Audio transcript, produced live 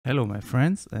Hello my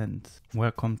friends and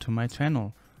welcome to my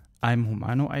channel. I'm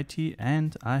HumanoIT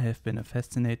and I have been a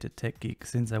fascinated tech geek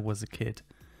since I was a kid.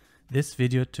 This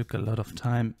video took a lot of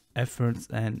time, efforts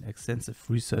and extensive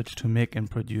research to make and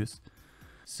produce,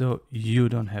 so you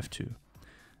don't have to.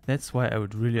 That's why I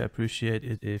would really appreciate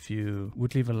it if you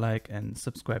would leave a like and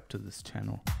subscribe to this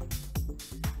channel.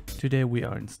 Today we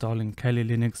are installing Kali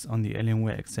Linux on the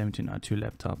Alienware X17 R2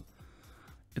 laptop.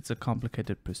 It's a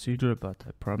complicated procedure, but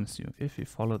I promise you, if you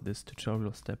follow this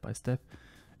tutorial step by step,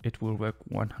 it will work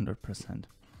 100%.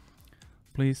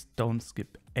 Please don't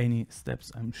skip any steps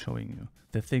I'm showing you.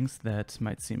 The things that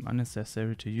might seem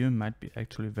unnecessary to you might be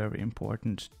actually very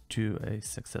important to a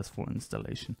successful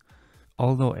installation.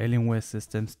 Although Alienware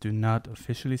systems do not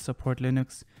officially support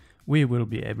Linux, we will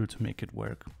be able to make it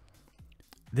work.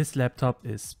 This laptop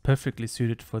is perfectly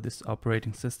suited for this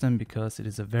operating system because it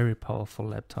is a very powerful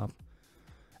laptop.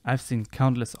 I've seen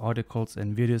countless articles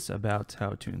and videos about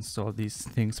how to install these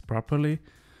things properly,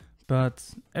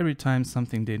 but every time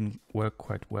something didn't work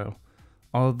quite well,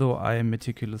 although I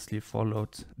meticulously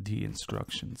followed the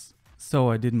instructions.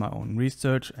 So I did my own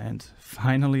research and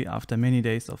finally, after many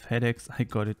days of headaches, I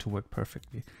got it to work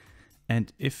perfectly.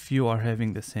 And if you are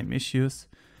having the same issues,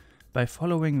 by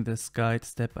following this guide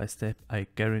step by step, I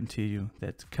guarantee you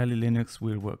that Kali Linux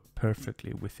will work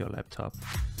perfectly with your laptop.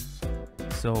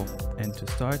 So, and to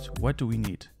start, what do we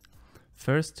need?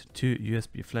 First, two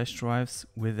USB flash drives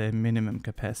with a minimum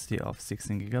capacity of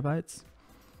 16 GB.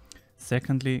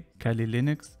 Secondly, Kali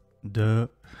Linux. Duh.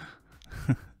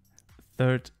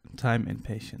 Third, time and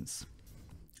patience.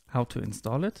 How to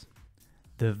install it?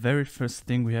 The very first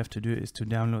thing we have to do is to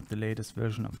download the latest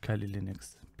version of Kali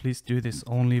Linux. Please do this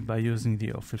only by using the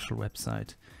official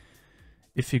website.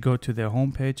 If you go to their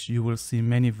homepage, you will see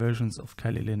many versions of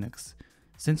Kali Linux.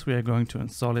 Since we are going to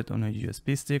install it on a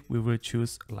USB stick, we will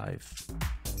choose Live.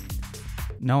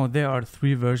 Now there are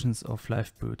three versions of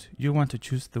Live Boot. You want to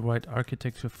choose the right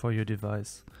architecture for your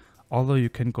device. Although you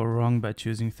can go wrong by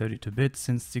choosing 32-bit,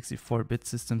 since 64-bit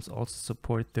systems also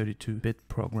support 32-bit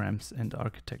programs and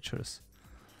architectures.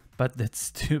 But that's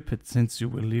stupid, since you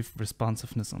will leave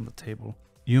responsiveness on the table.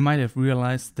 You might have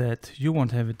realized that you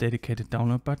won't have a dedicated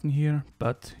download button here,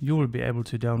 but you will be able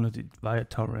to download it via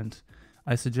torrent.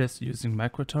 I suggest using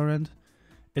microtorrent.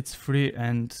 It's free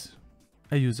and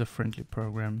a user-friendly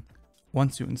program.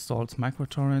 Once you installed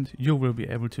microtorrent, you will be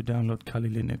able to download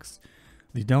Kali Linux.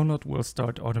 The download will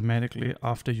start automatically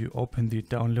after you open the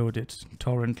downloaded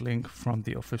torrent link from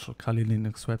the official Kali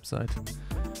Linux website.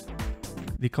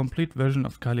 The complete version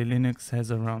of Kali Linux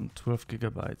has around 12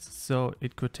 GB, so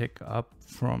it could take up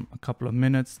from a couple of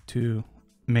minutes to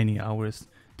many hours,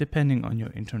 depending on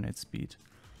your internet speed.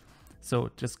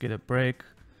 So just get a break,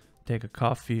 take a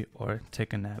coffee or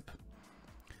take a nap.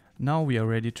 Now we are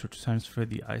ready to transfer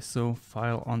the ISO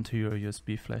file onto your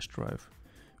USB flash drive.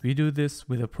 We do this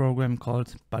with a program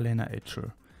called Balena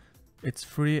Etcher. It's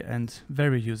free and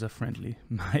very user friendly.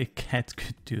 My cat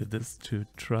could do this too,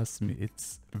 trust me,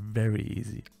 it's very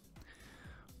easy.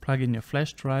 Plug in your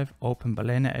flash drive, open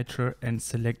Balena Etcher and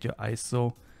select your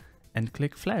ISO and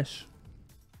click flash.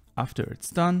 After it's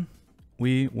done,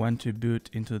 we want to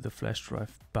boot into the flash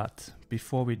drive, but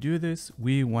before we do this,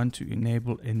 we want to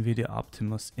enable NVIDIA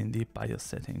Optimus in the BIOS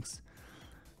settings.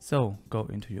 So go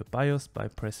into your BIOS by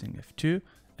pressing F2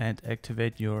 and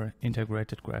activate your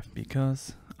integrated graph,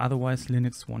 because otherwise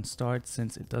Linux won't start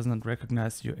since it does not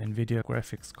recognize your NVIDIA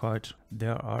graphics card.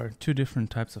 There are two different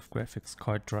types of graphics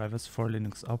card drivers for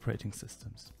Linux operating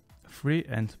systems: free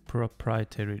and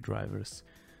proprietary drivers.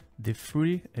 The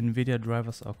free NVIDIA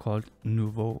drivers are called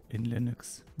Nouveau in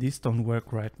Linux. These don't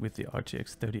work right with the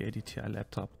RTX 3080 Ti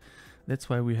laptop. That's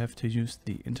why we have to use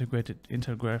the integrated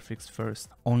intergraphics first.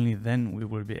 Only then we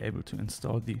will be able to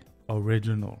install the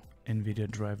original NVIDIA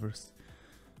drivers.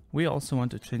 We also want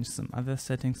to change some other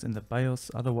settings in the BIOS,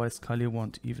 otherwise Kali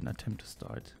won't even attempt to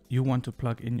start. You want to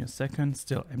plug in your second,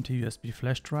 still empty USB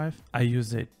flash drive. I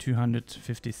use a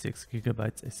 256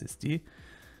 GB SSD.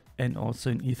 And also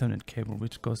an Ethernet cable,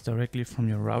 which goes directly from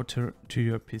your router to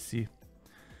your PC.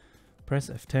 Press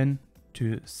F10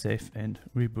 to save and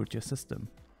reboot your system.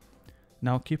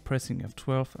 Now keep pressing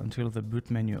F12 until the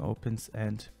boot menu opens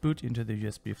and boot into the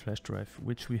USB flash drive,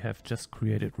 which we have just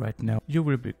created right now. You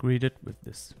will be greeted with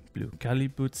this blue Kali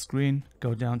boot screen.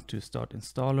 Go down to Start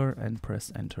Installer and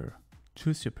press Enter.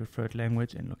 Choose your preferred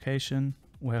language and location.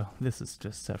 Well, this is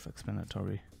just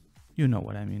self-explanatory. You know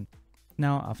what I mean.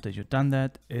 Now, after you've done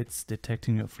that, it's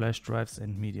detecting your flash drives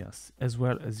and medias, as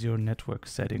well as your network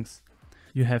settings.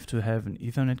 You have to have an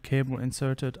Ethernet cable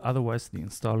inserted, otherwise the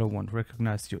installer won't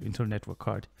recognize your Intel network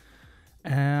card.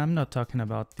 I'm not talking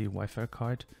about the Wi-Fi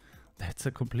card. that's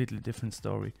a completely different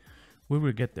story. We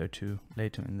will get there too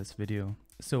later in this video.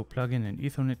 So plug in an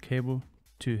Ethernet cable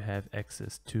to have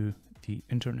access to the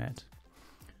internet.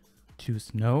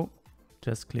 Choose no,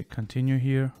 just click continue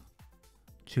here,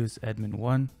 choose admin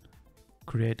 1,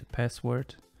 create a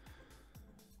password.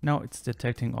 Now it's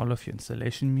detecting all of your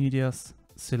installation medias.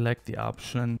 Select the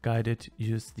option guided,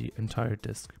 use the entire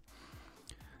disk.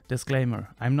 Disclaimer,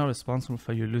 I'm not responsible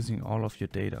for you losing all of your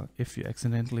data if you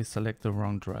accidentally select the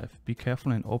wrong drive. Be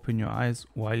careful and open your eyes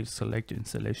while you select your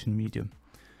installation medium.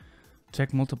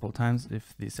 Check multiple times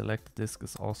if the selected disk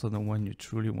is also the one you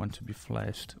truly want to be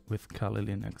flashed with Kali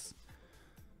Linux.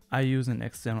 I use an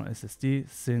external SSD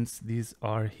since these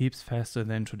are heaps faster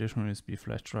than traditional USB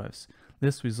flash drives.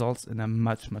 This results in a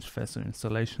much faster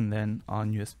installation than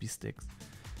on USB sticks.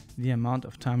 The amount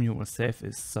of time you will save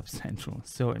is substantial,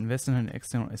 so invest in an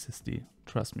external SSD.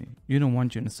 Trust me, you don't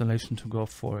want your installation to go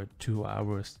for 2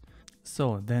 hours.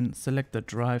 So then select the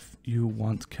drive you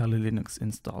want Kali Linux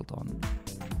installed on.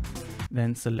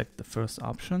 Then select the first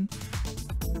option.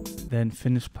 Then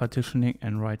finish partitioning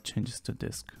and write changes to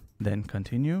disk. Then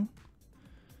continue.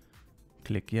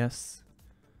 Click yes.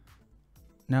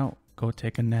 Now go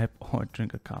take a nap or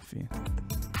drink a coffee.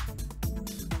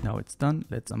 Now it's done.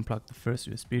 Let's unplug the first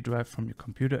USB drive from your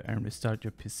computer and restart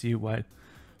your PC while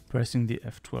pressing the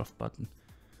F12 button.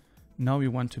 Now we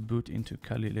want to boot into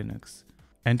Kali Linux.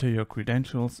 Enter your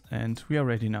credentials and we are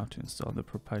ready now to install the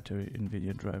proprietary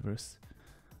NVIDIA drivers.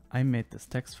 I made this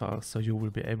text file so you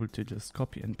will be able to just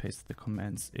copy and paste the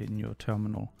commands in your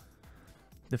terminal.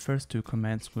 The first 2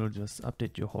 commands will just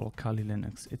update your whole Kali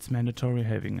Linux. It's mandatory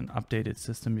having an updated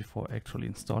system before actually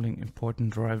installing important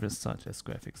drivers such as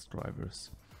graphics drivers.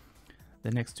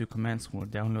 The next 2 commands will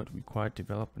download required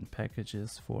development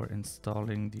packages for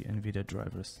installing the NVIDIA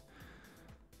drivers.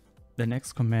 The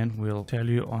next command will tell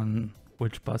you on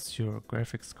which bus your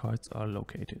graphics cards are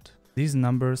located. These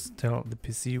numbers tell the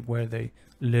PC where they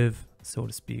live, so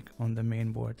to speak, on the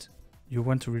main board. You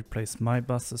want to replace my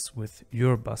buses with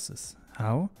your buses.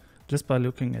 How? Just by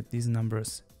looking at these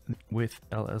numbers. With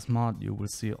ls-mod you will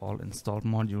see all installed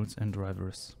modules and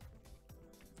drivers.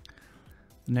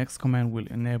 The next command will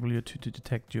enable you to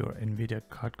detect your NVIDIA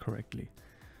card correctly.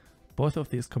 Both of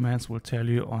these commands will tell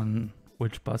you on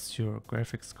which bus your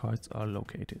graphics cards are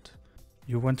located.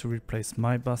 You want to replace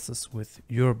my buses with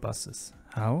your buses.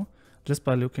 How? Just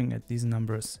by looking at these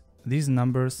numbers. These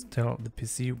numbers tell the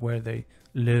PC where they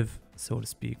live, so to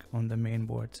speak, on the main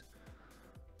board.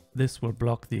 This will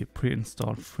block the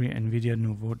pre-installed free NVIDIA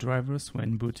Nouveau drivers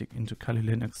when booting into Kali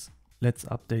Linux. Let's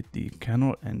update the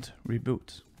kernel and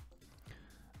reboot.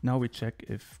 Now we check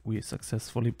if we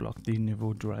successfully blocked the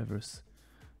Nouveau drivers.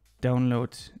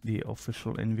 Download the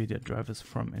official NVIDIA drivers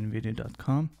from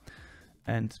nvidia.com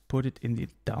and put it in the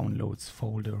downloads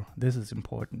folder. This is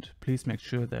important. Please make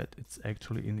sure that it's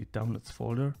actually in the downloads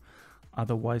folder,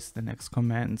 otherwise the next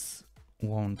commands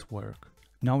won't work.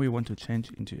 Now we want to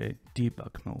change into a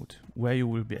debug mode, where you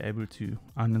will be able to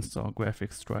uninstall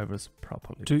graphics drivers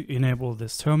properly. To enable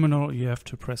this terminal, you have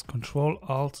to press Ctrl,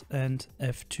 Alt and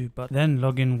F2 button. Then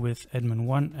log in with admin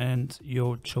 1 and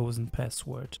your chosen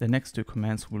password. The next 2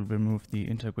 commands will remove the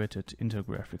integrated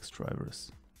graphics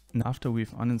drivers. And after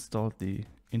we've uninstalled the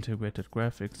integrated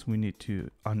graphics, we need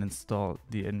to uninstall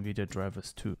the NVIDIA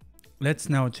drivers too. Let's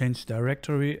now change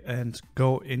directory and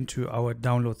go into our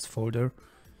downloads folder,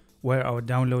 where our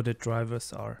downloaded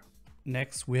drivers are.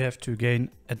 Next, we have to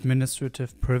gain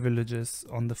administrative privileges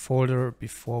on the folder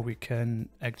before we can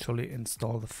actually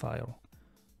install the file.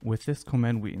 With this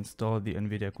command, we install the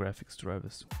NVIDIA graphics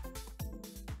drivers.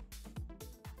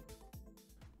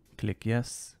 Click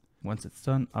yes. Once it's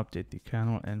done, update the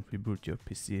kernel and reboot your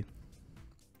PC.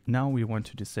 Now we want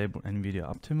to disable NVIDIA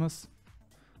Optimus.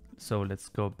 So let's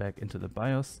go back into the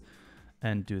BIOS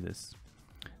and do this.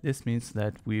 This means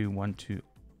that we want to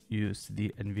use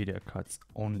the NVIDIA cards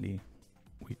only.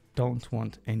 We don't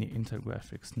want any Intel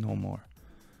graphics no more.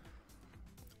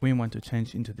 We want to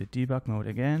change into the debug mode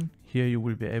again. Here you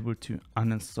will be able to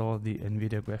uninstall the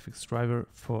NVIDIA graphics driver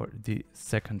for the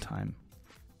second time.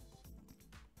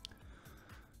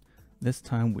 This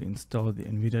time we install the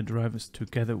NVIDIA drivers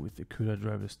together with the CUDA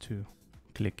drivers too.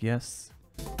 Click yes.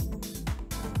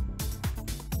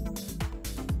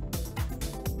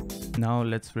 Now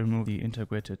let's remove the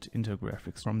integrated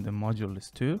graphics from the module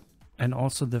list too, and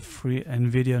also the free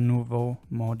NVIDIA Nouveau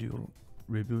module.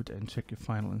 Reboot and check your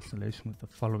final installation with the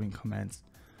following commands.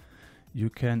 You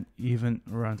can even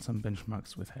run some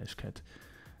benchmarks with Hashcat.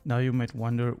 Now you might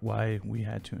wonder why we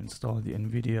had to install the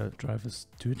NVIDIA drivers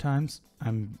 2 times.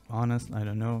 I'm honest, I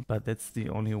don't know, but that's the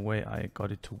only way I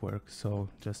got it to work. So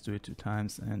just do it 2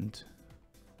 times and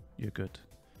you're good.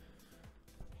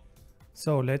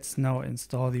 So let's now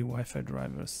install the Wi-Fi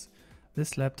drivers.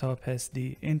 This laptop has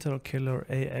the Intel Killer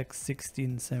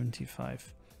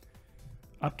AX1675.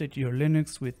 Update your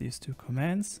Linux with these two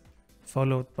commands,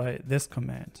 followed by this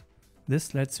command.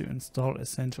 This lets you install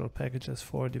essential packages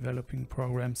for developing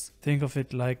programs. Think of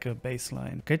it like a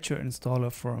baseline. Get your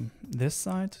installer from this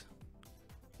side,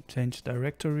 change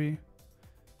directory,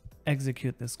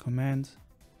 execute this command,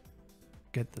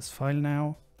 get this file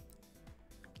now,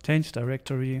 change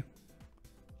directory,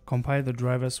 compile the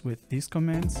drivers with these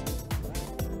commands,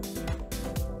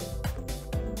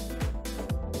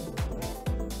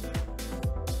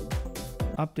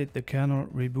 update the kernel,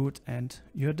 reboot, and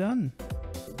you're done.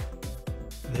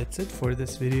 That's it for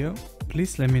this video.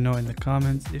 Please let me know in the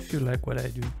comments if you like what I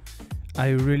do. I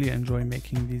really enjoy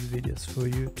making these videos for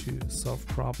you to solve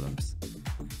problems.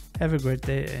 Have a great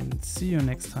day and see you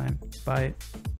next time. Bye.